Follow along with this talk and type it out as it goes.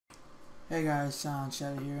Hey guys, Silent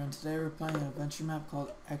Shadow here, and today we're playing an adventure map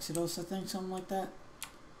called Exodus, I think, something like that.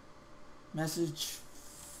 Message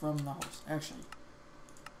from the host. Actually,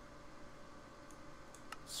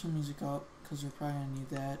 let's turn music up, because we're probably going to need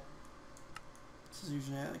that. This is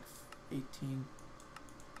usually at like 18.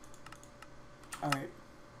 Alright.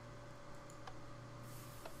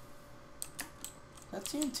 Is that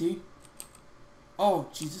TNT? Oh,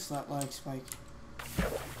 Jesus, that lag spike.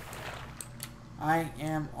 I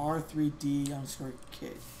am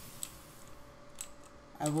R3D_kid.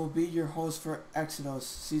 I will be your host for Exodus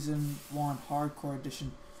Season 1 Hardcore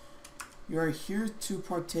Edition. You are here to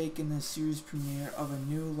partake in the series premiere of a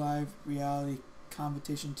new live reality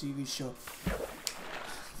competition TV show.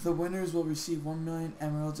 The winners will receive 1 million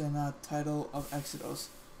emeralds and a title of Exodus.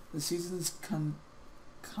 The season's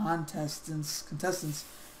contestants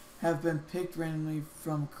have been picked randomly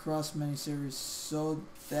from across many servers so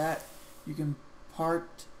that you can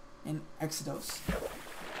part in Exodus.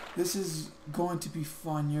 This is going to be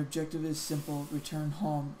fun. Your objective is simple: return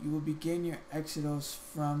home. You will begin your Exodus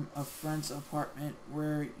from a friend's apartment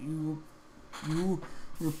where you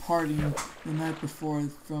were partying the night before.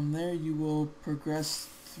 From there you will progress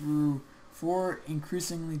through 4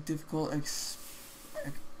 increasingly difficult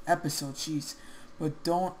episodes. Jeez. But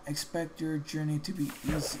don't expect your journey to be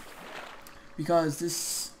easy, because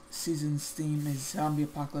this season's theme is zombie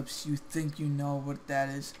apocalypse. You think you know what that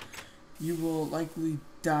is. You will likely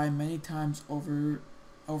die many times over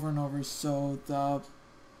and over, so the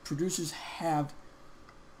producers have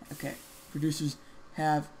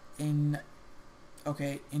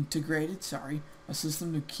integrated a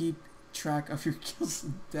system to keep track of your kills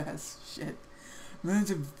and deaths. Shit.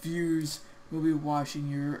 Millions of viewers will be watching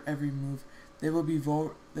your every move. They will be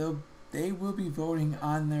voting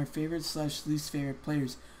on their favorite / least favorite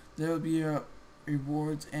players. There will be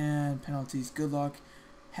rewards and penalties. Good luck,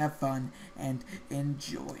 have fun, and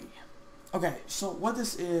enjoy. Okay, so what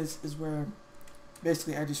this is where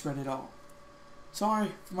basically I just read it all.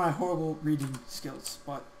 Sorry for my horrible reading skills,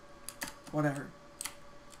 but whatever.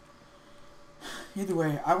 Either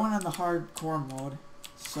way, I went on the hardcore mode.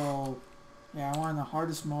 So yeah, I went on the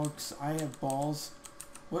hardest mode because I have balls.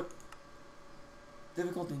 What?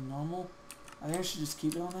 Difficulty normal? I think I should just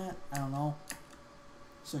keep it on that. I don't know.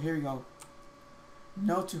 So here we go.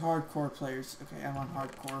 No to hardcore players. Okay, I'm on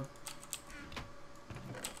hardcore.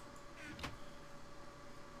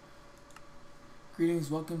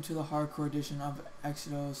 Greetings, welcome to the hardcore edition of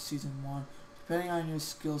Exodus Season 1. Depending on your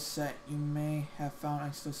skill set, you may have found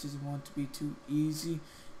Exodus Season 1 to be too easy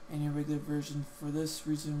in your regular version. For this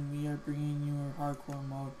reason, we are bringing you a hardcore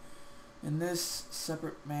mode. In this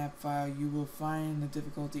separate map file, you will find the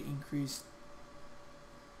difficulty increased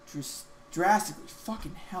drastically.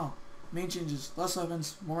 Fucking hell. Main changes: less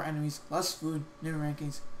weapons, more enemies, less food, new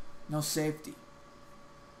rankings, no safety.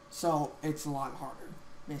 So it's a lot harder,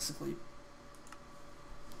 basically.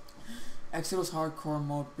 Exodus Hardcore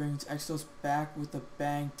mode brings Exodus back with a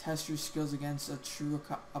bang. Test your skills against a true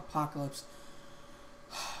apocalypse.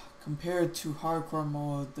 Compared to hardcore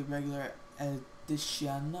mode, the regular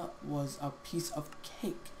edition was a piece of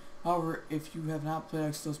cake. However, if you have not played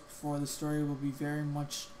Exodus before, the story will be very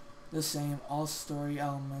much the same. All story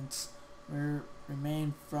elements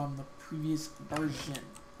remain from the previous version.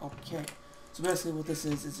 Okay, so basically what this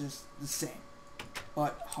is just the same,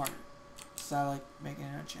 but harder. So I like making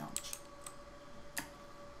it a challenge.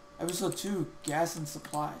 Episode 2, gas and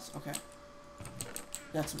supplies. Okay,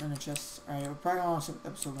 got some inner chests. Alright, we're probably gonna start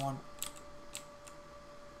with episode 1.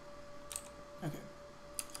 Okay.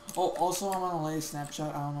 Oh, also I'm on the latest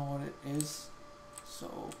snapshot. I don't know what it is.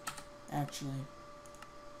 So, actually,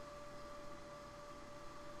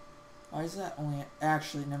 why is that only...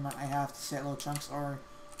 Actually, never mind. I have to say it low chunks, or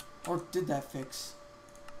did that fix?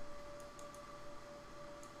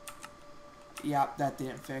 Yeah, that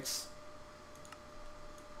didn't fix.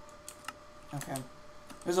 Okay.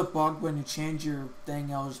 There's a bug when you change your thing,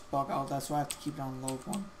 it'll just bug out. That's why I have to keep it on low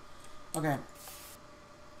one. Okay.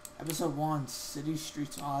 Episode 1, City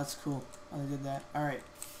Streets. Oh, that's cool. Oh, they did that. Alright.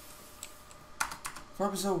 For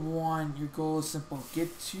episode 1, your goal is simple.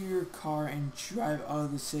 Get to your car and drive out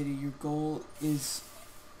of the city. Your goal is...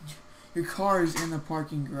 Your car is in the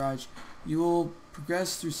parking garage. You will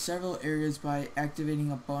progress through several areas by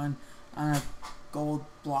activating a button on a gold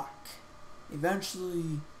block.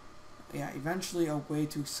 Eventually a way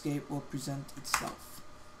to escape will present itself.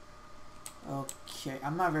 Okay,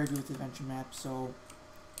 I'm not very good with adventure maps, so...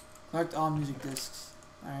 Collect all music discs.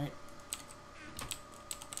 Alright.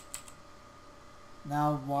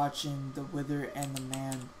 Now watching The Wither and the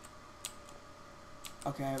Man.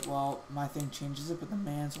 Okay, well, my thing changes it, but the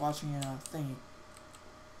man's watching a thingy.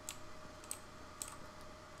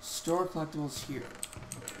 Store collectibles here.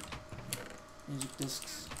 Music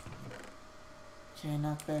discs. Okay,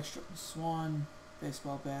 knockback, stroking swan,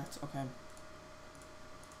 baseball bats. Okay.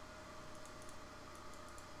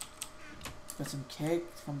 Got some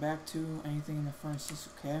cake to come back to. Anything in the furnaces?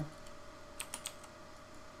 Okay.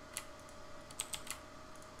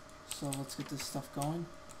 So let's get this stuff going.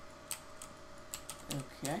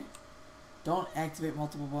 Okay. Don't activate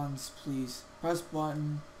multiple buttons, please. Press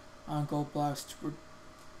button on gold blocks to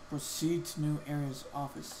proceed to new areas.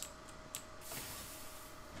 Office.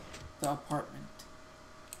 The apartment.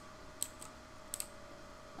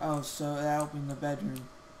 Oh, so that opened the bedroom.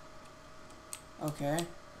 Okay.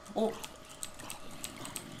 Oh!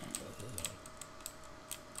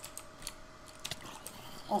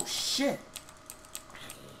 Oh, shit!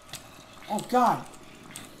 Oh, God!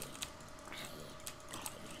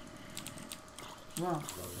 You wanna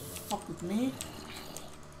fuck with me?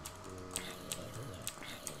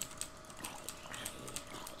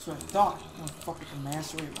 That's what I thought. You wanna fuck with the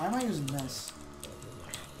master? Wait, why am I using this?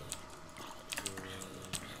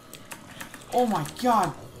 Oh my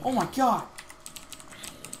god! Oh my god!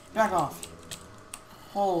 Back off.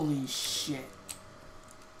 Holy shit.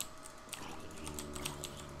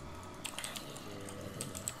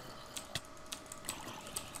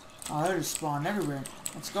 Oh, they're just spawning everywhere.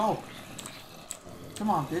 Let's go. Come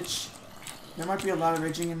on, bitch. There might be a lot of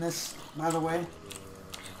raging in this, by the way.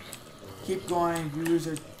 Keep going. Views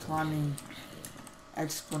are climbing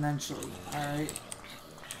exponentially. Alright.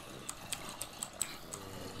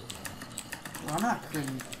 Well, I'm not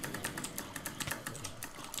critting.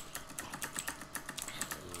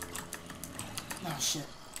 Oh, shit.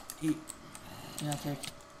 Eat. Yeah, cake.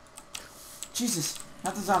 Jesus.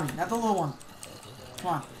 Not the zombie. Not the little one. Come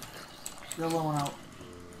on. Get the little one out.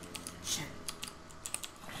 Shit.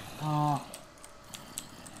 Oh.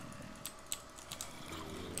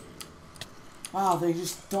 Wow, they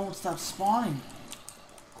just don't stop spawning.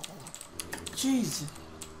 Jeez.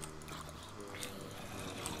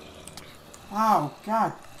 Wow,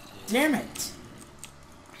 god damn it.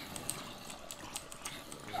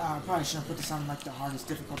 I probably shouldn't put this on like the hardest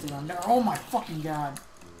difficulty on there. Oh my fucking god.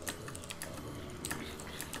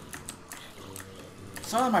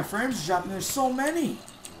 Sorry that my frames are dropping. There's so many.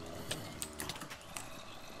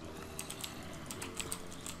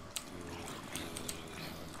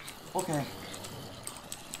 Okay.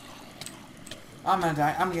 I'm gonna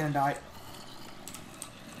die. I'm gonna die.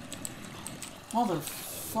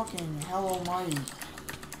 Motherfucking hell almighty.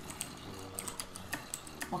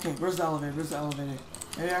 Okay, where's the elevator? Where's the elevator?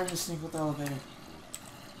 Maybe I can sneak with the elevator.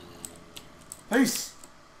 Peace!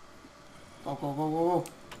 Go, go, go, go, go.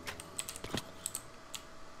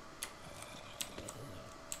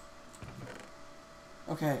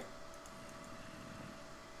 Okay.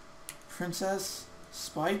 Princess,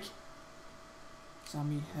 Spike,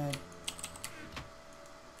 zombie head.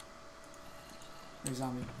 Where's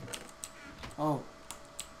zombie? Oh.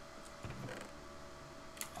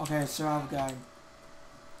 Okay, survival guide.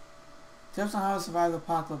 Tips on how to survive the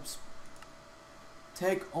apocalypse.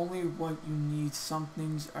 Take only what you need. Some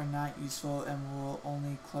things are not useful and will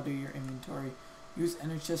only clutter your inventory. Use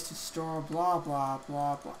energy chest to store blah blah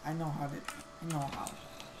blah blah. I know how.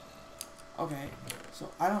 Okay,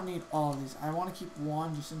 so I don't need all of these. I want to keep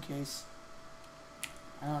one just in case.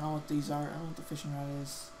 I don't know what these are. I don't know what the fishing rod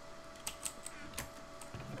is.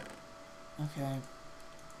 Okay.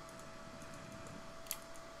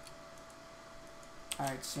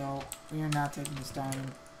 Alright, so we are not taking this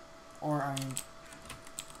diamond or iron.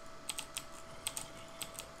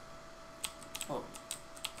 Oh.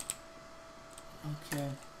 Okay.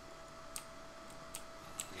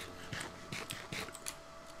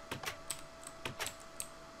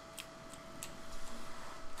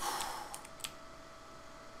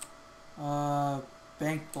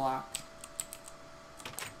 Bank block.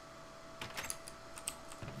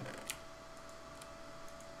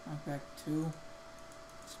 Knockback 2.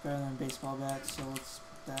 It's better than a baseball bat, so let's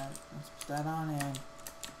put that on, and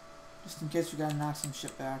just in case we gotta knock some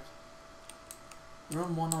shit back.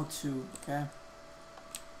 Room 102, okay?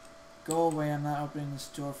 Go away, I'm not opening this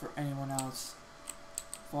door for anyone else.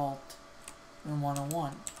 Vault. Room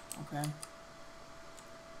 101, okay?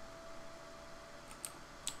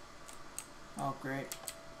 Oh, great.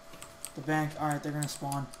 The bank, alright, they're gonna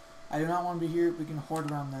spawn. I do not want to be here, we can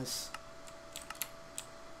hoard around this.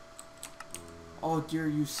 Oh dear,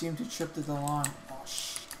 you seem to trip the alarm. Oh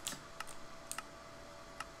shit.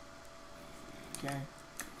 Okay.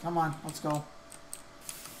 Come on, let's go.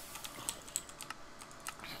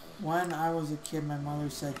 When I was a kid, my mother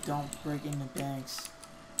said, don't break into banks.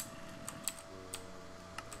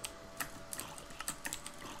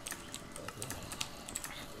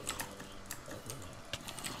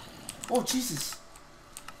 Oh, Jesus.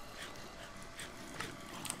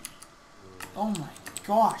 Oh my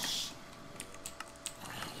gosh.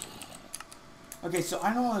 Okay, so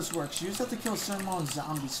I know how this works. You just have to kill a certain amount of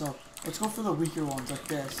zombies, so let's go for the weaker ones, like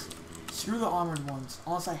this. Screw the armored ones,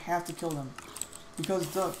 unless I have to kill them. Because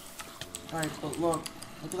the... Alright, but look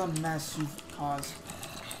at the mess you've caused.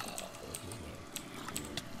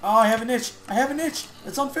 Oh, I have an itch! I have an itch!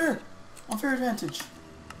 It's unfair! Unfair advantage.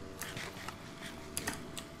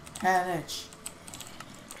 Had an itch.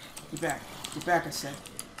 Get back. Get back, I said.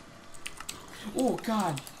 Oh,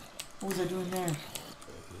 God. What was I doing there?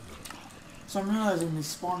 So I'm realizing they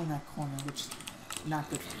spawn in that corner, which is not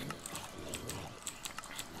good for me.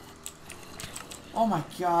 Oh my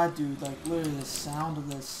god, dude. Like, literally the sound of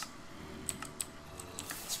this.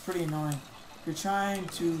 It's pretty annoying. If you're trying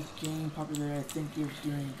to gain popularity, I think you're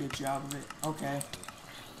doing a good job of it. Okay.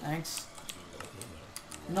 Thanks.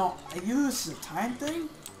 No, either this is a time thing,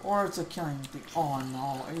 or it's a killing thing. Oh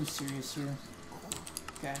no, are you serious here?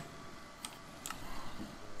 Okay.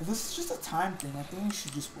 If this is just a time thing, I think we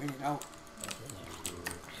should just wait it out.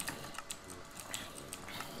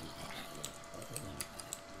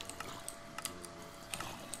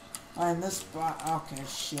 And this spot, okay,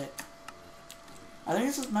 shit. I think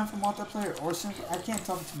this is meant for multiplayer or simple. I can't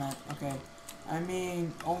tell if it's meant. Okay. I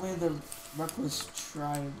mean, only the reckless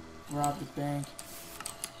try to rob the bank.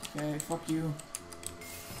 Okay, fuck you.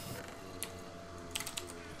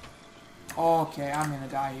 Okay, I'm gonna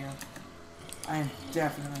die here. I am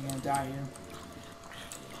definitely gonna die here.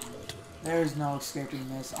 There's no escaping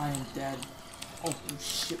this. I am dead. Oh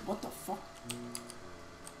shit, what the fuck?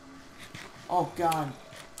 Oh god.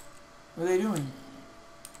 What are they doing?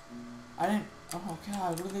 I didn't... Oh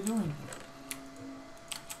god, what are they doing?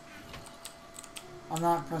 I'm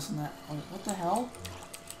not pressing that. Oh, what the hell?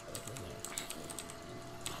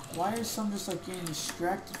 Why is some just like getting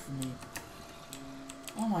distracted from me?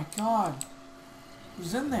 Oh my god.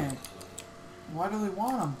 Who's in there? Why do they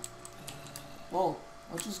want him? Well,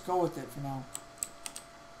 let's just go with it for now.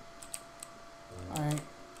 Alright.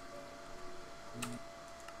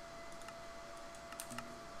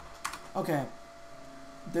 Okay.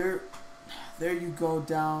 There you go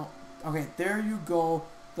down. Okay, there you go.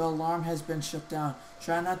 The alarm has been shut down.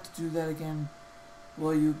 Try not to do that again.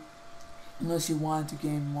 Will you? Unless you want to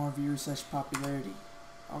gain more viewers / popularity.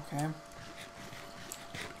 Okay.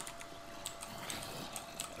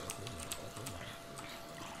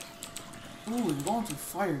 Ooh, you're going through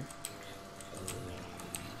fire.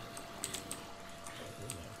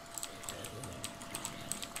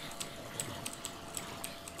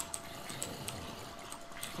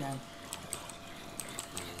 Okay.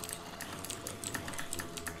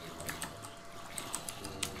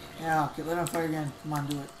 Yeah, okay, let him fire again. Come on,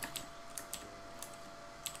 do it.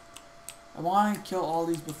 I want to kill all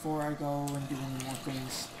these before I go and give them more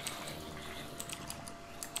things.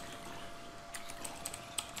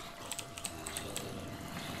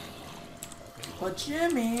 But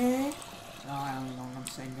Jimmy! No, I don't even know what I'm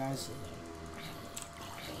saying, guys.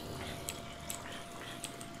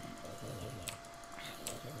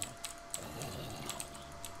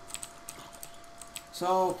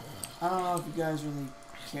 So, I don't know if you guys really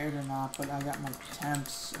cared or not, but I got my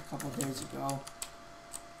temps a couple days ago.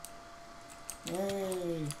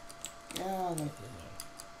 Yay! Yeah, like,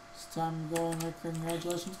 it's time to go and make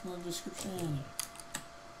congratulations in the description.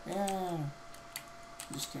 Yeah!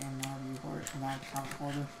 Just kidding, now you hoard it, not account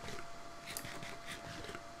holder.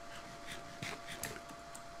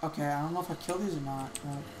 Okay, I don't know if I killed these or not.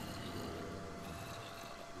 No.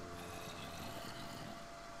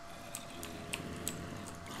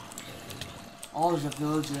 Oh, there's a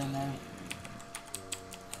villager in there.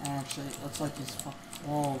 Actually, looks like this.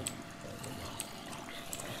 Whoa.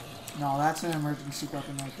 No, that's an emergency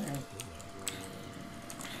weapon right there.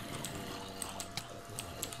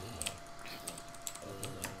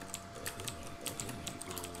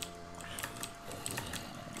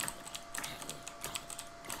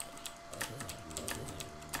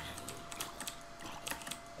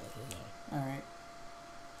 Alright.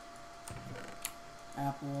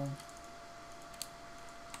 Apple.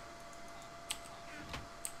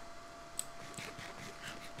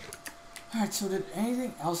 Alright, so did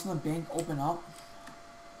anything else in the bank open up?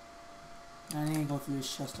 I need to go through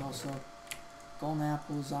this chest also. Golden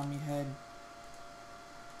apple, zombie head.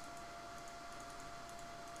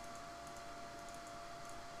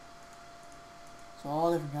 So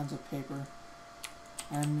all different kinds of paper.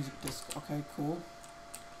 And music disc. Okay, cool.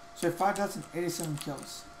 So 5 deaths and 87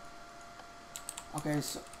 kills. Okay,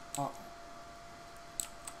 so... Oh.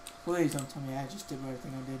 Please don't tell me I just did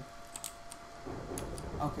everything I did.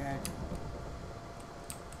 Okay.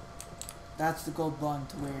 That's the gold button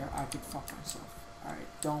to where I could fuck myself. Alright,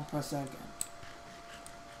 don't press that again.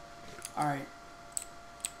 Alright.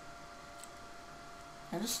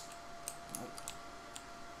 I just...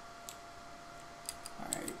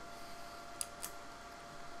 Alright.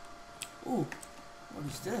 Ooh, what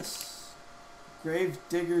is this? Grave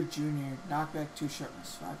Digger Jr. Knockback 2,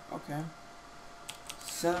 sharpness 5. Okay.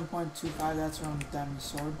 7.25, that's around the diamond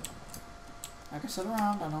sword. Like I said,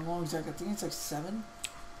 around, I don't know exactly. I think it's like 7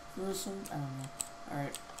 for a sword. I don't know.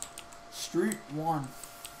 Alright. Street 1.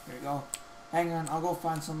 There you go. Hang on, I'll go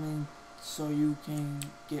find something so you can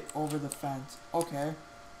get over the fence. Okay.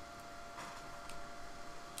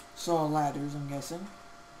 So, ladders, I'm guessing.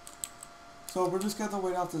 So, we're just gonna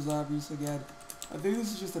wait out the zombies again. I think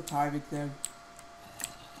this is just a timing thing.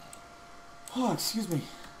 Oh, excuse me.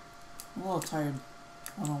 I'm a little tired.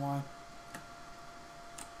 I don't know why.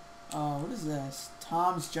 What is this?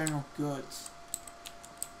 Tom's General Goods.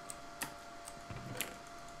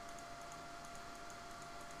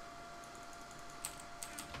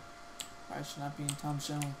 I should not be in Tom's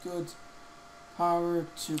General Goods. Power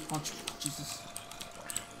to punch. Jesus.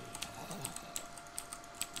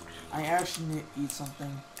 I actually need to eat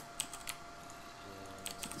something.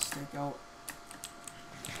 Take the steak out.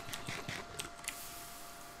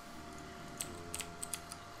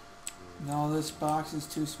 No, this box is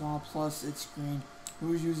too small, plus it's green.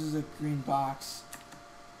 Who uses a green box?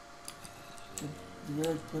 Did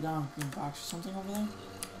they put down a green box or something over there?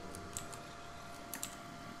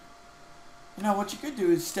 You know, what you could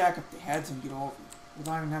do is stack up the heads and get over. We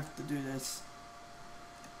don't even have to do this.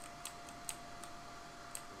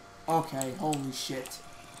 Okay, holy shit.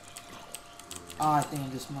 I think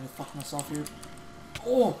I'm just motherfucking myself here.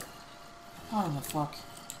 Oh! How in the fuck?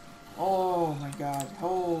 Oh my god.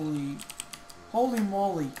 Holy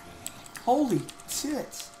moly. Holy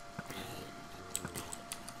tits.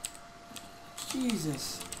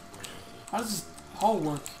 Jesus. How does this hole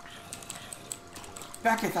work?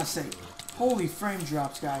 Back it, I say. Holy frame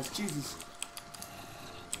drops, guys. Jesus.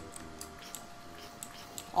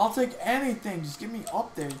 I'll take anything. Just get me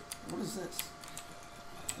up there. What is this?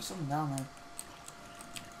 There's something down there.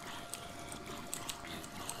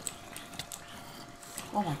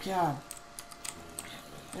 Oh my god.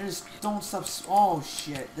 They just don't stop. Oh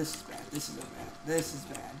shit. This is bad. This is bad. This is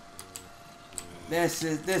bad.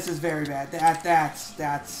 This is very bad.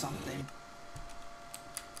 That's something.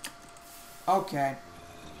 Okay.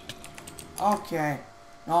 Okay.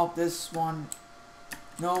 Nope, this one.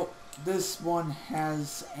 Nope, this one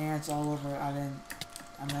has ants all over it.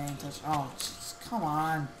 I'm not even touch. Oh, just, come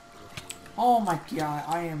on. Oh my god,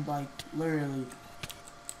 I am like literally.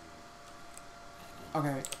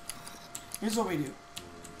 Okay. Here's what we do.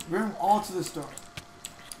 Bring them all to the store.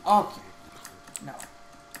 Okay. No.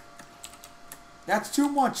 That's too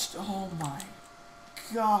much. Oh my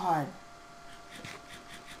god.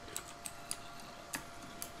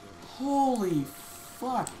 Holy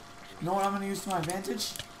fuck. You know what I'm going to use to my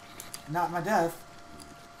advantage? Not my death.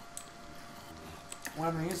 What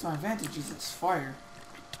I'm going to use to my advantage is its fire.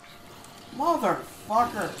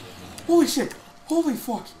 Motherfucker. Holy shit. Holy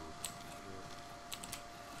fuck.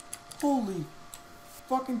 Holy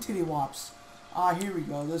fucking titty wops. Ah, here we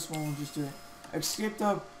go. This one will just do it. Escape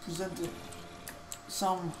the presented.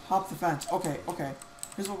 Some hop the fence. Okay, okay.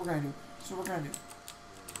 Here's what we're gonna do. Here's what we're gonna do.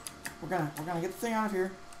 We're gonna get the thing out of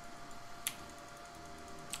here.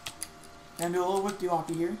 Gonna do a little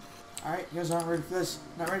whippy-woppy here. Alright, you guys aren't ready for this.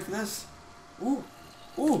 Not ready for this? Ooh.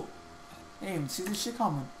 Ooh. Didn't even see this shit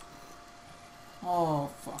coming. Oh,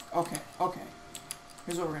 fuck. Okay, okay.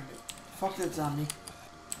 Here's what we're gonna do. Fuck that zombie.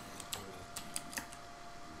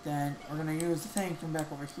 Then we're gonna use the thing, come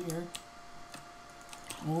back over here.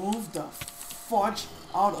 Move the fudge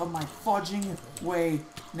out of my fudging way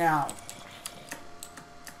now.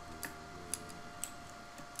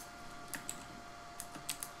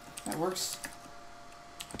 That works.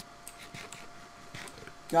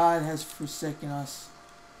 God has forsaken us.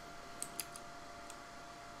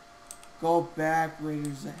 Go back,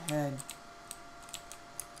 Raiders ahead.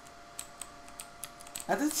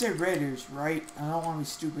 I did say Raiders, right? I don't want to be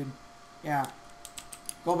stupid. Yeah.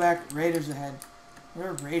 Go back, Raiders ahead. Where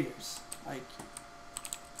are Raiders? Like,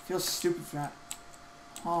 feels stupid for that.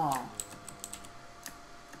 Huh.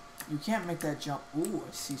 You can't make that jump. Ooh,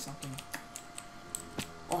 I see something.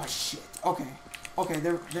 Oh shit. Okay. Okay,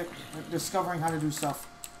 they're discovering how to do stuff.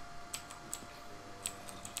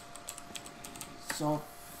 So,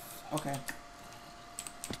 okay.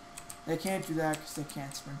 They can't do that because they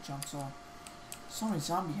can't sprint jump, so many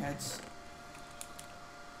zombie heads.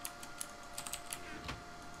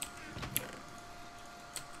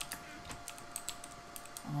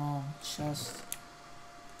 Chest.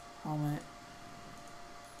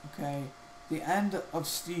 The end of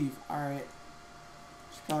Steve. Alright.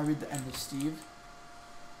 Should probably read the end of Steve.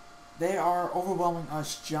 They are overwhelming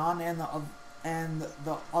us. John and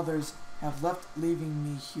the others have left, leaving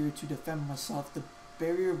me here to defend myself. The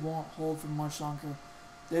barrier won't hold for much longer.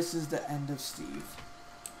 This is the end of Steve.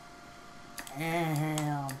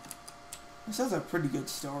 Damn. This is a pretty good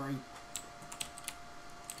story.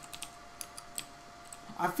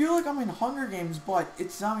 I feel like I'm in Hunger Games, but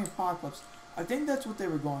it's zombie apocalypse. I think that's what they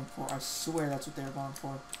were going for. I swear that's what they were going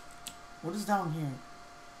for. What is down here?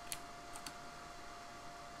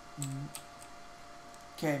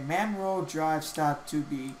 Okay, Man Road Drive stop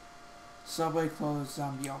 2B. Subway closed,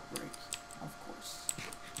 zombie outbreak. Of course.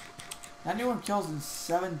 91 kills and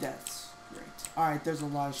 7 deaths. Great. Alright, there's a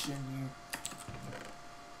lot of shit in here.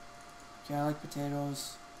 Okay, I like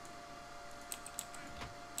potatoes.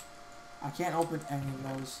 I can't open any of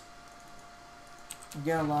those. We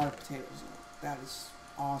get a lot of potatoes though. That is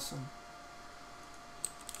awesome.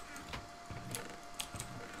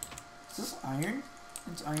 Is this iron?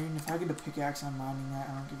 It's iron. If I get a pickaxe, I'm mining that.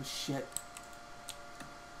 I don't give a shit.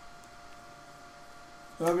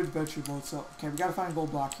 I have an adventure mode, so okay, we gotta find a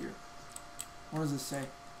gold block here. What does this say?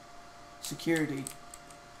 Security.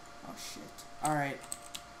 Oh shit. Alright.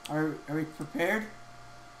 Are we prepared?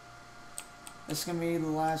 This is gonna be the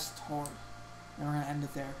last horde. And we're gonna end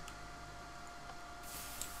it there.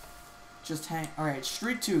 Just hang. Alright,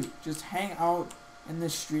 street 2. Just hang out in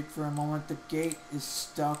this street for a moment. The gate is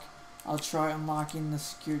stuck. I'll try unlocking the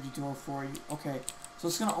security door for you. Okay, so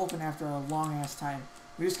it's gonna open after a long ass time.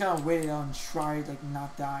 We just gotta wait it out and try like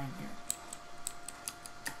not dying here.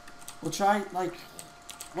 We'll try like,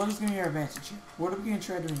 what is gonna be our advantage here? What are we gonna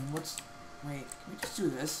try doing? Wait, can we just do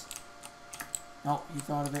this? Nope, he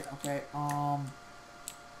thought of it. Okay,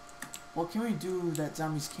 what can we do that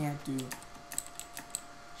zombies can't do?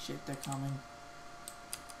 Shit, they're coming.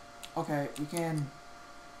 Okay, we can.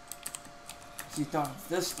 He thought of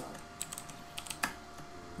this though.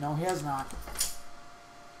 No, he has not.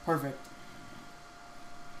 Perfect.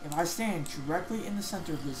 If I stand directly in the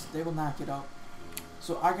center of this, they will not get up.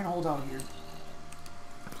 So I can hold out here.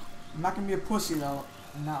 I'm not gonna be a pussy though,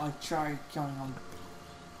 and not like try killing them.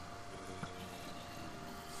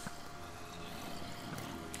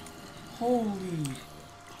 Holy.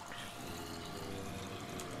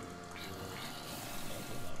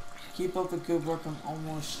 Keep up the good work. I'm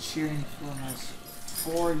almost cheering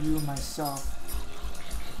for you myself.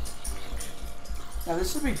 Now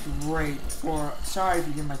this would be great for. Sorry if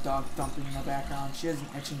you hear my dog thumping in the background. She has an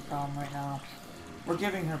itching problem right now. We're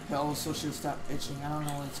giving her pills so she'll stop itching. I don't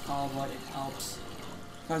know what it's called, but it helps.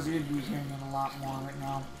 Because you'd be hearing it a lot more right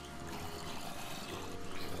now.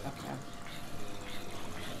 Okay.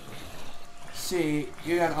 See,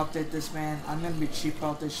 you gotta update this, man. I'm gonna be cheap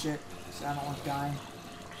about this shit, so I don't like dying.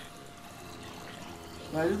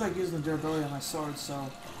 But I do like using the durability on my sword, so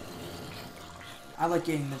I like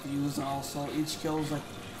getting the views also. Each kill is like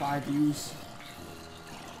 5 views.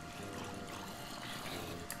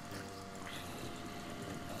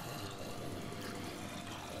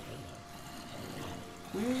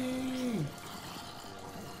 Whee!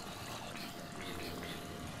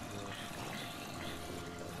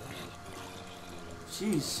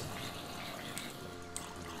 Jeez.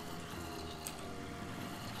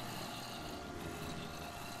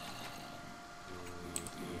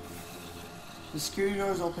 The security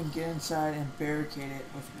door is open, get inside and barricade it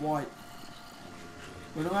with what?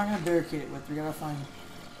 What am I gonna barricade it with? We gotta find.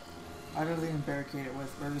 I don't think we can barricade it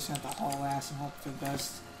with. We're just gonna have to haul ass and hope for the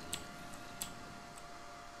best.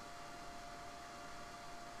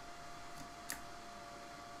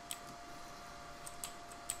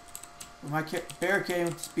 We might barricade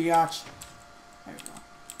with this biatch. There we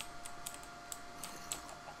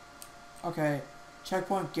go. Okay.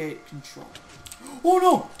 Checkpoint gate control. Oh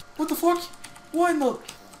no! What the fuck? What in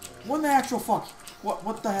the actual fuck?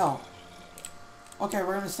 What the hell? Okay,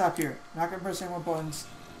 we're gonna stop here. Not gonna press any more buttons.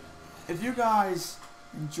 If you guys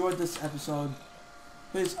enjoyed this episode,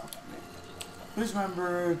 please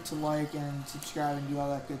remember to like and subscribe and do all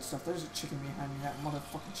that good stuff. There's a chicken behind me. That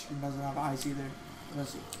motherfucking chicken doesn't have eyes either.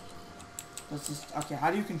 Let's see. Let's just. Okay,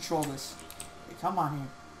 how do you control this? Okay, come on here.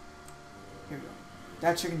 Here we go.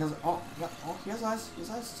 That chicken doesn't. Oh, he has eyes. He has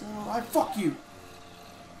eyes still alive. Fuck you.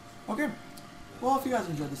 Okay. Well, if you guys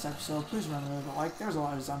enjoyed this episode, please remember to like. There's a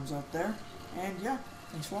lot of zombies out there. And yeah,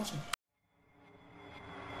 thanks for watching.